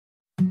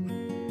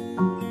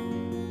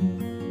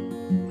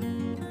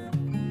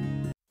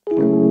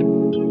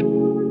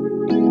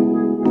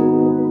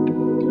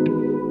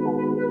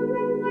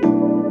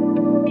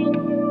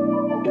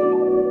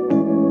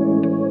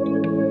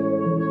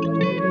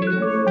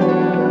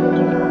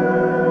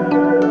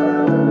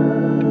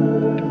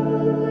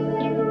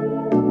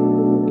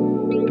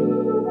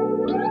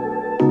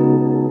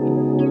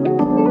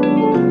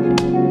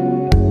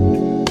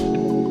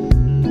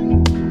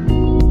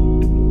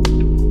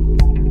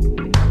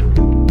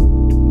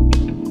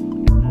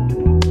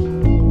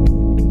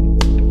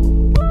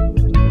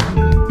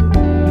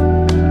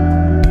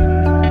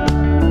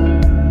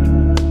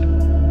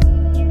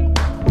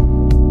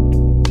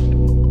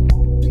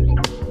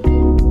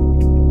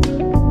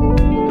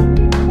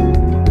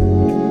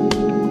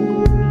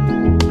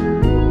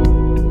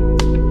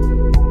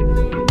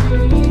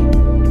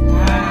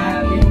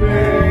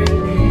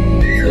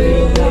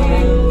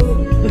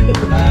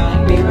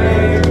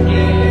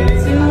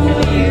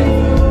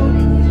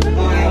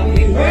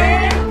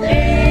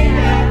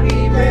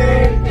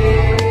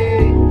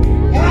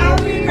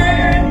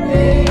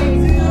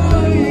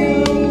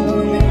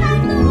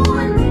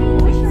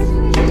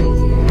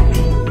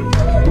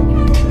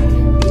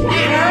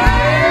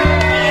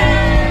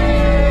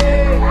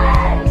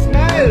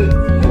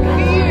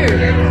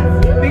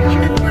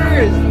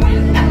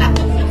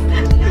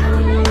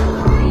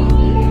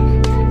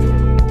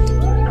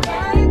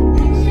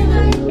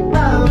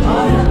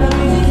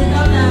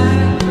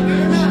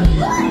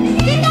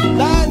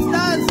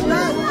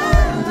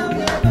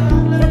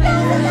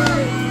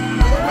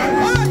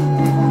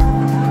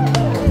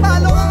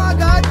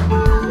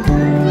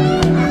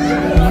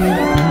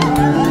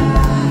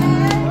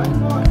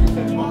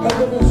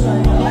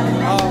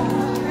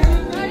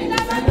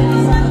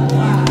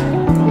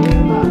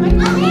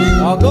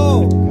Oh,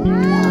 go!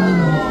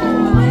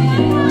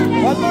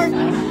 One more!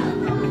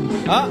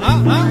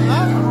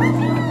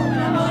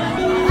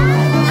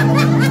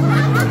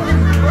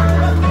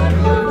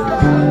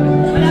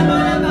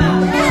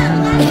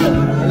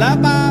 Wala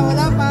pa!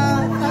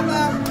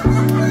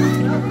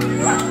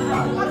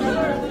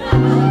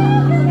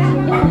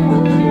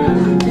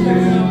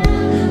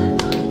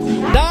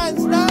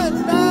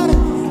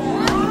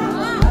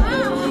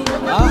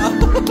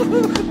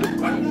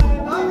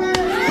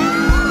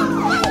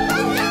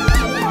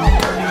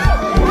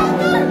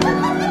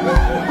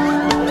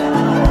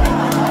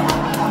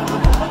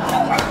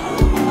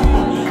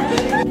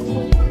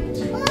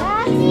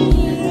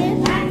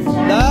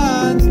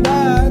 Dance!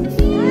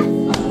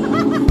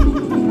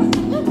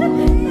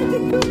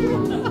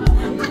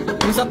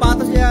 Yung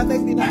sapatos niya yata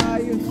hindi na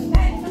ayos.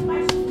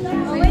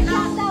 Wait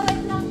lang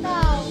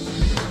daw.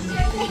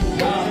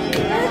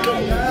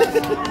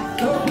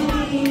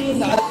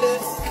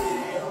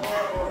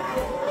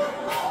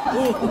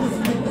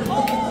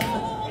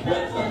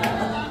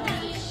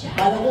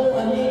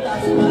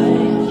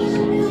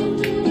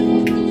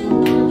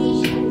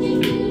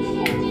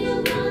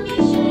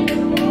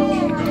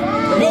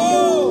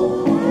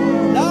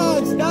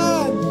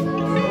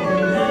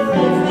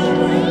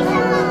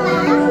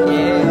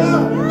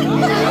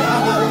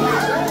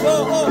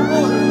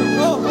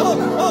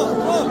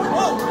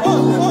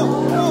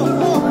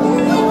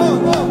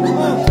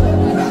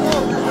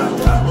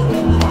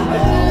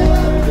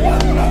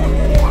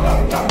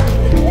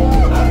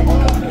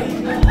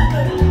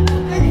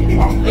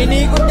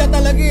 Inikot ka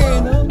talaga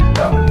eh, no?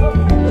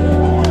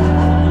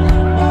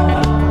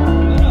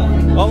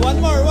 Oh, one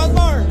more!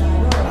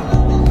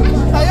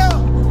 Tayo!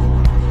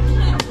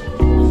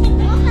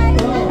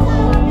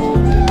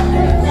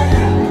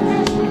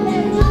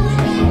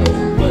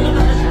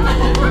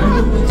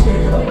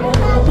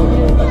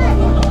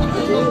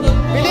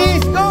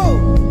 Bilis, go!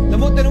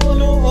 Lamutin mo,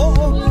 no? Oh.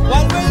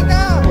 One way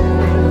ka!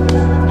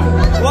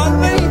 One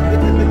way!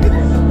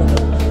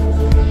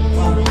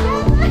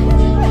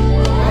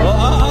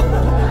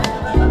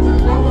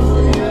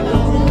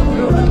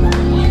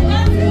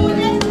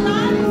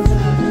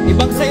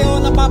 Ibang sayo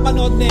na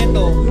napapanood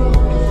nito.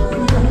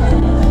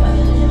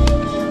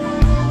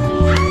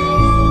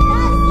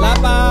 Wala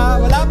pa.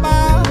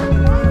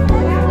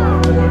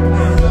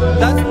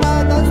 Dance pa.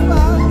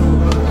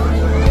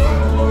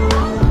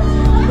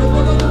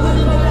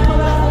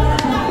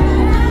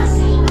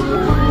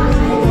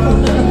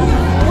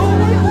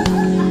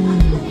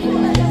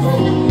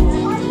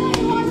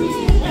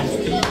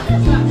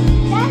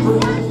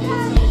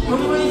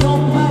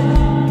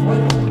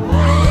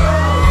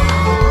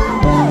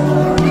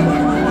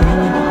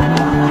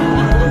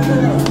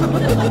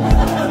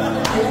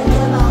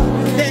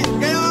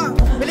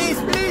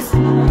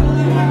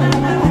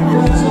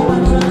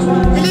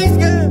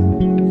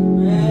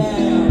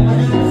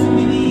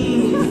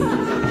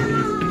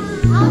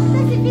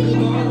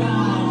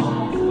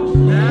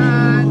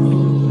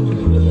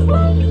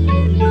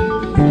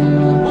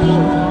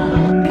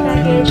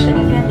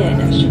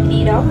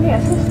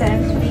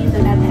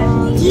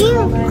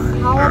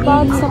 How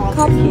about some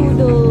cup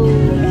noodles?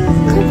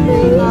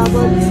 How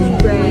about some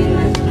bread?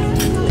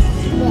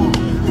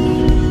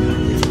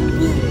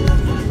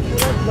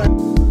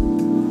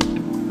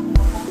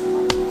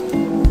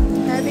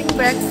 Having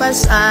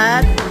breakfast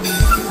at...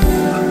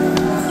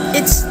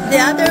 It's the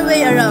other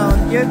way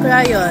around. Your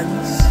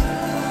crayons.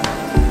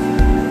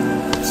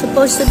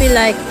 Supposed to be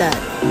like that.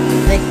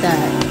 Like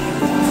that.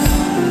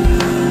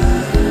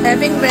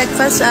 Having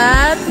breakfast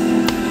at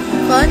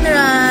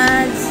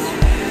Conrad's.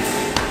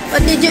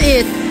 What did you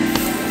eat?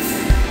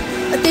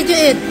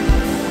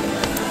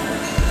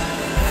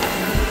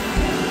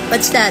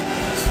 What's that?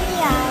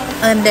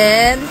 And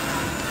then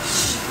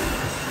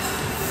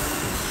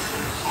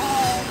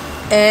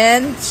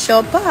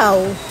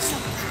siopaw.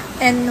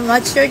 And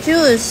what's your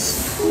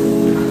juice?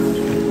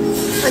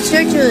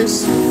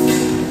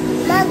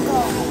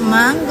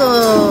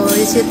 Mango.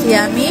 Is it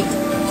yummy?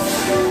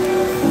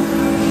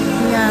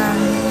 Yum.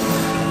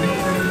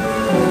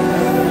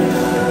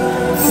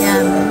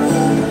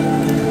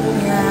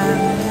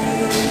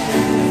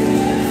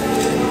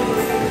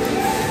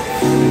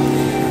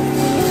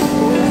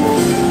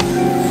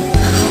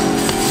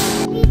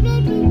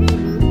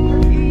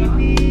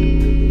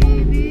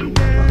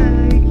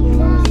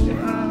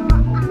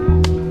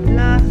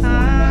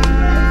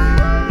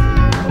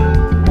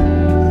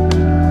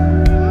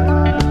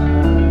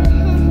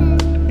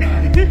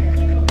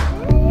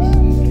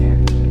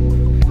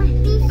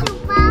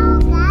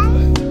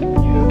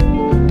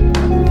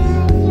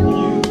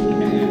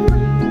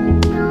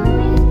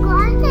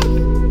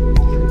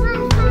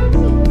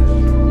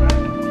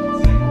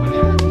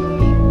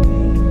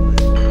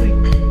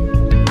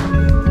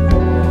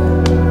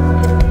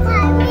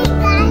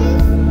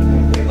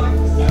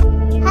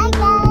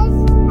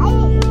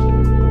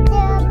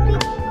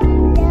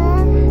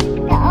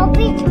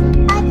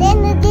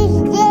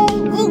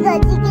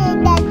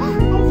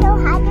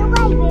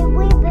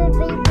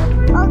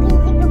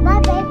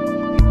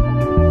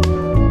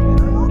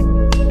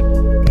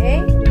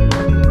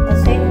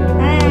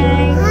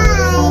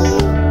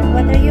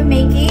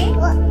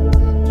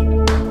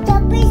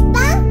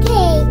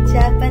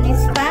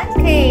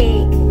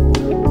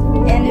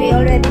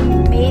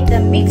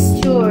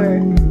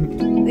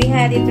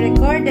 had it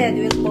recorded.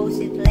 We'll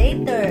post it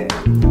later.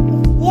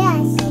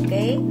 Yes.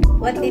 Okay?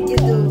 What did you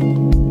do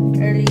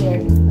earlier?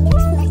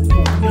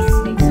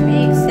 Mix.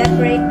 Mix.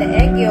 Separate the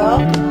egg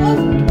yolk.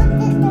 And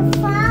put the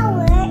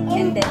flour And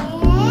in then-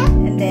 there.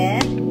 And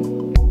then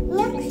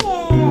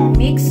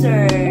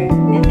Mixer. mixer.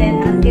 And then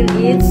until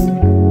it's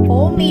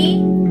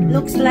foamy,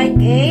 looks like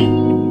a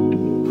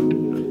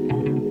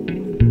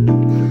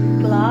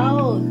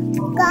cloud.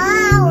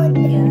 Cloud.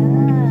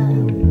 Yeah.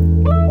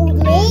 We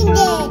made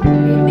it.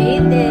 We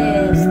made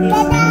this.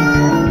 Ta-da!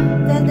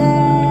 Ta-da!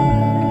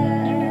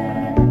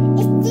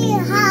 It's still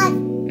hot.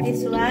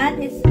 This one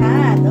is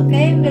hot.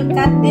 Okay, we'll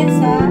cut this,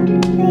 huh?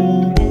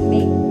 And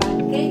make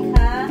pancake,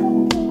 huh?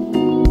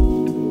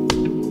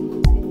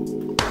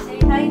 Say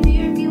hi to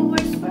your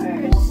viewers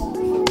first.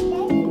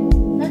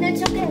 No,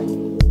 that's okay.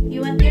 You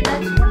want your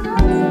Dutch food now?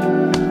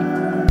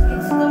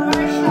 It's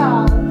commercial.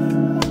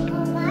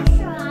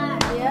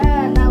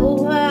 Yeah,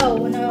 nauhaw.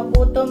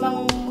 Nagutom ang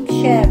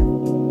chef.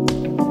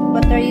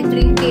 What are you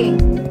drinking?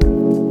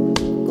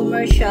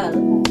 Commercial.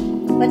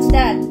 What's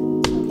that?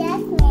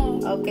 That's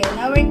me. Okay,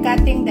 now we're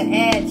cutting the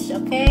edge,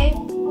 okay?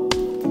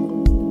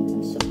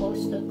 I'm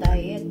supposed to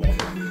tie it.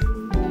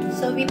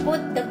 So we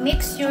put the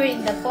mixture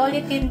in the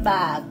polythene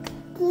bag.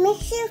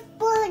 Mixer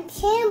put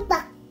him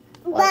bag.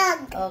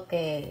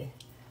 Okay.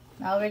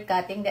 Now we're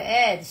cutting the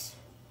edge.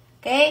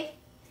 Okay?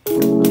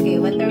 Okay,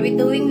 what are we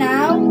doing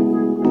now?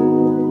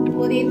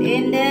 Put it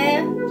in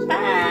the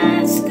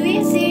pan.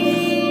 Squeeze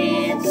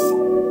it.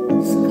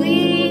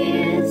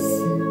 Squeeze.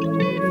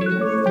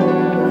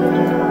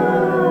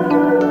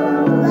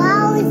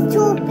 Wow, it's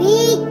too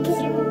big.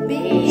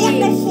 Like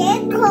a Big.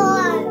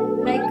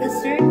 circle. Like a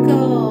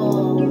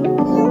circle.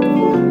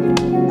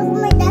 Look,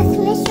 my dad's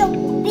so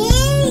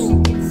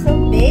big. It's so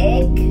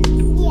big.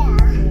 Yeah.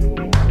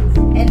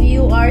 And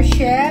you are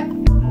chef?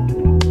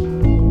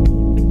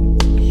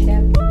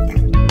 Chef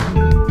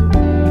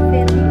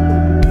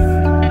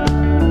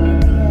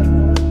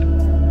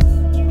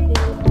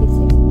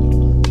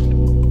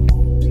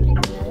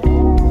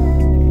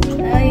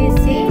Now you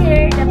see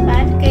here the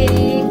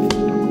pancake.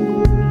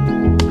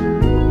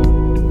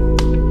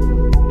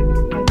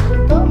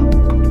 Nagutom.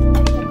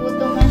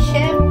 Nagutom ang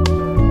chef.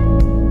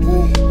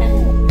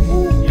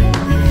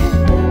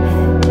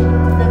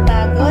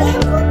 Napagod? I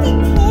put it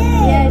here.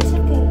 Yeah, it's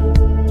okay.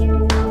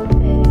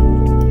 Okay.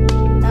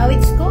 Now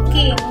it's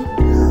cooking.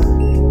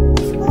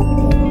 It's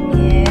cooking.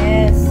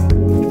 Yes.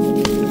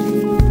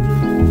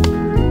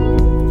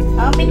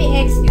 How many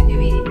eggs did you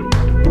eat?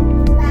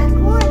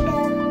 Backward.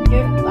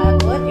 You're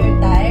pagod? You're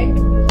tired?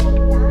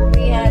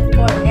 We had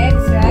 4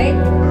 eggs, right?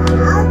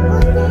 I'll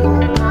put it in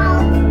the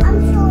house. I'm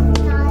so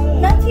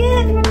tired. Not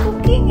yet. We're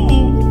cooking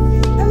eh.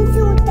 I'm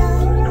so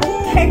tired.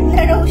 Tired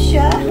na raw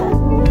siya.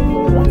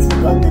 Let's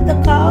go to the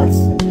couch.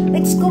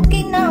 It's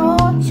cooking na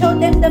oh. Show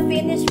them the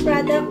finished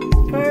product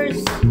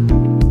first.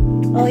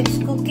 Oh, it's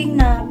cooking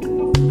na. I'm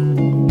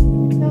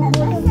so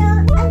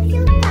tired. I'm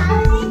so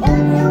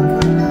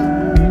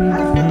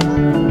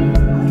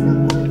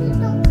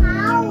the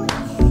couch.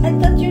 I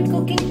thought you're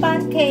cooking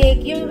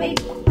pancake. You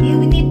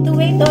need to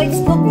wait. Oh, it's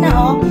cooked na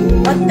oh.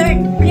 Oh, third.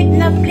 Flip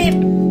na flip.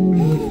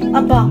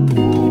 Aba.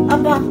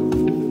 Aba.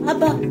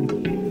 Aba.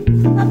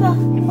 Aba.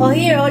 Oh,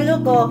 here. Oh,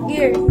 look. Oh,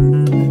 here.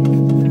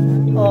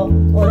 Oh,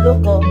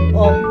 look. Oh,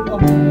 oh,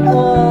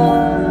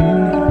 oh.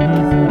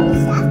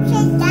 It's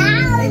upside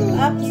down.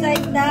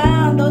 Upside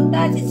down. Don't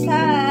touch. It's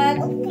hot.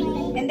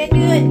 Okay. And then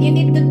you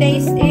need to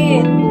taste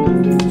it.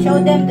 Show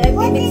them the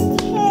What it's is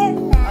here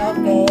now?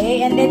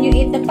 okay. And then you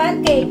eat the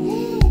pancake.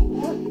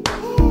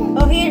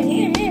 Oh, here.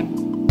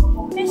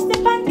 There's the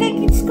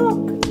pancake. It's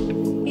cooked.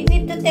 You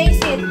need to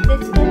taste it.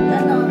 Let's get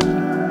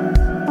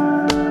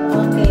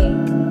okay.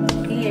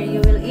 Here, you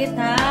will eat,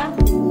 huh?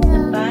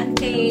 The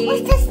pancake.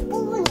 What's the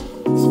spoon?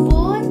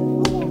 Spoon?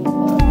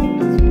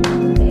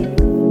 Okay.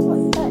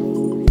 What's that?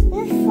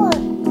 This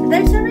one.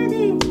 There's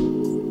already.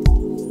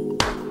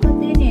 What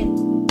do you need?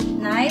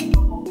 Knife?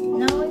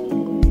 No.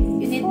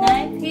 You need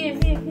knife? Here.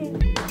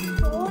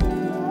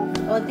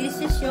 Oh, this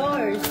is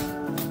yours.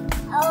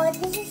 Oh,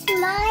 this is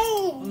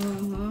mine.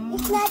 Mm-hmm.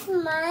 It's not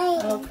mine.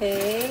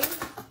 Okay.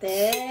 That's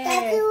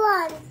There. the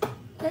one.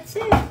 That's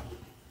it.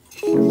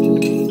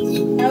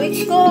 Now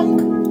it's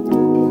cooked.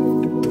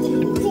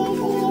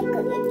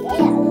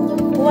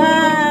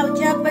 Wow,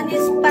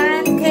 Japanese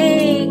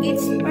pancake.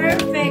 It's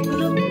perfect.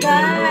 Look,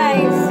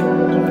 guys.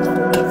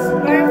 It's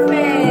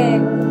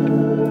perfect.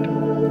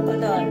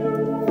 Hold on.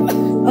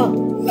 Oh,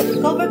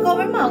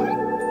 cover mouth.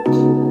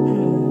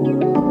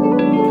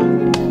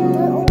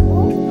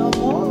 No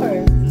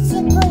more.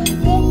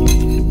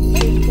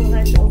 Ito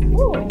has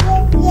upo.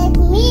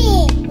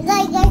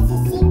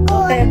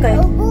 Okay.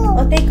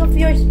 Oh, take off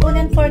your spoon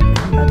and fork.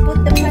 I'll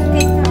put the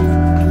pancake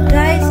now.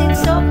 Guys,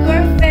 it's so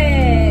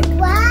perfect.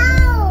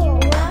 Wow!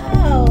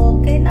 Wow.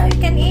 Okay, now you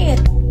can eat.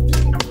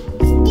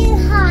 Still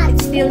hot.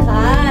 It's still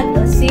hot.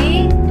 Oh,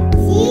 see?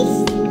 See?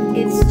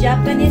 It's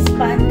Japanese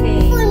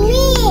pancake. For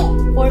me.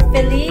 For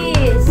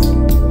Feliz.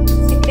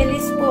 Si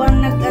Feliz po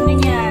ang nag-ano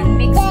niyan.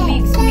 Mix.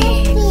 Please.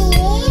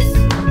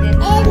 Then,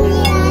 And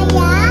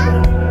Yaya.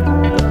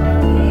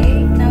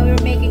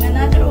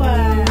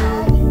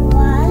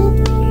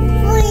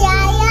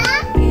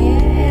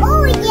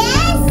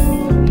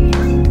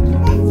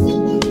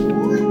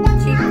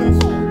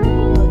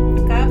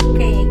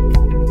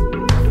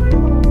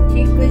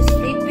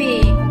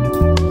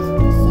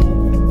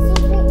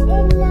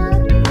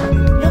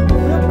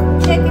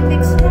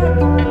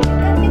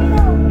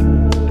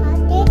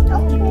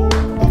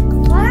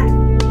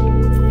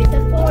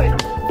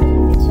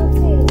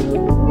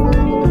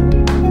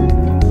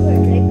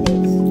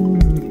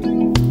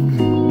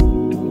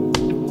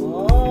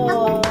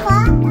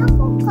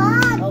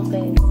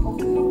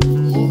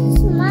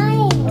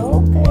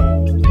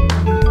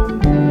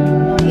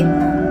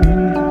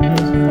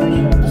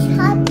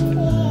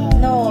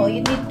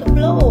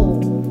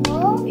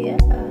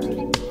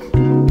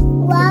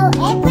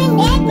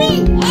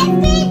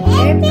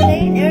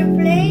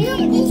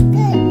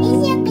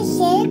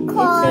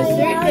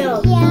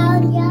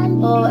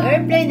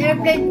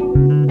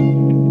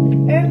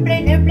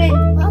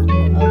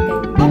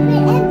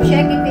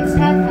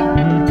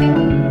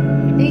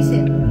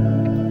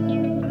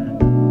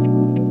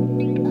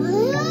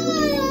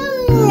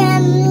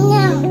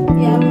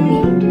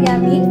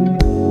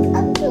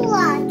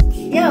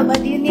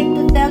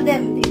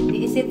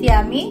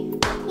 yummy?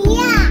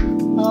 Yeah.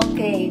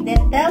 Okay,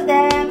 then tell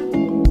them.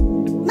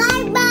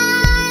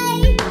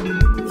 Bye-bye.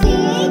 See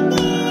you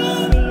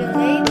again. See you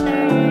later.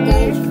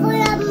 Thanks for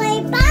my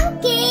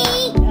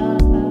pancake.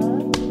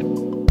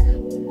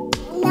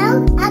 Now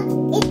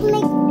eat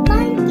my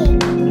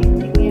pancake.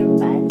 Your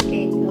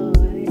pancake. Oh,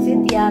 is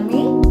it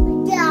yummy?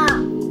 Yeah.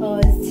 Oh,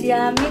 it's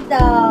yummy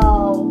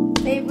daw.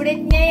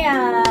 Favorite niya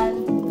yan.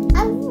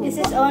 This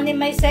is only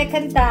my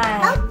second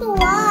time. After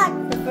what?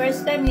 The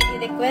first time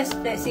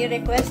she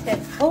requested.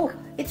 Oh,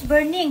 it's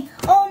burning.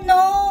 Oh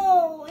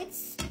no,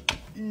 it's.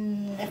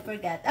 I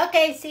forgot.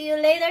 Okay, see you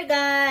later,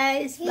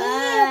 guys.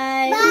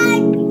 Bye.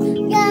 Bye.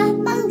 Yeah,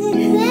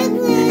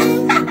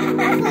 pancake.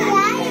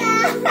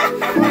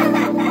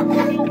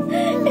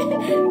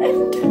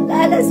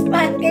 Lala's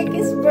pancake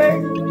is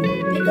burned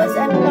because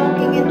I'm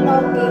talking and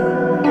talking.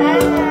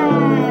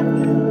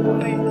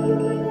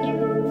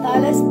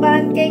 Lala's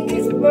pancake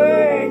is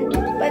burned,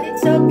 but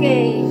it's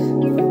okay.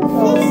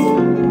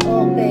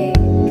 Oh, okay.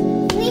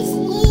 Which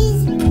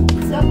is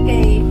It's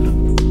okay.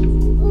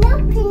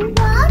 nothing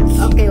but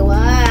Okay,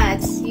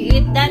 what? You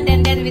eat that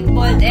and then with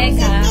boiled egg,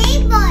 the huh?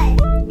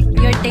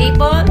 table. Your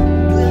table?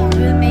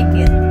 We'll make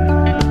it.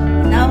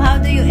 Now, how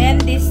do you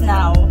end this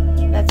now?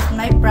 That's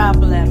my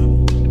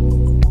problem.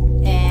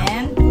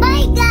 And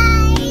Bye, guys.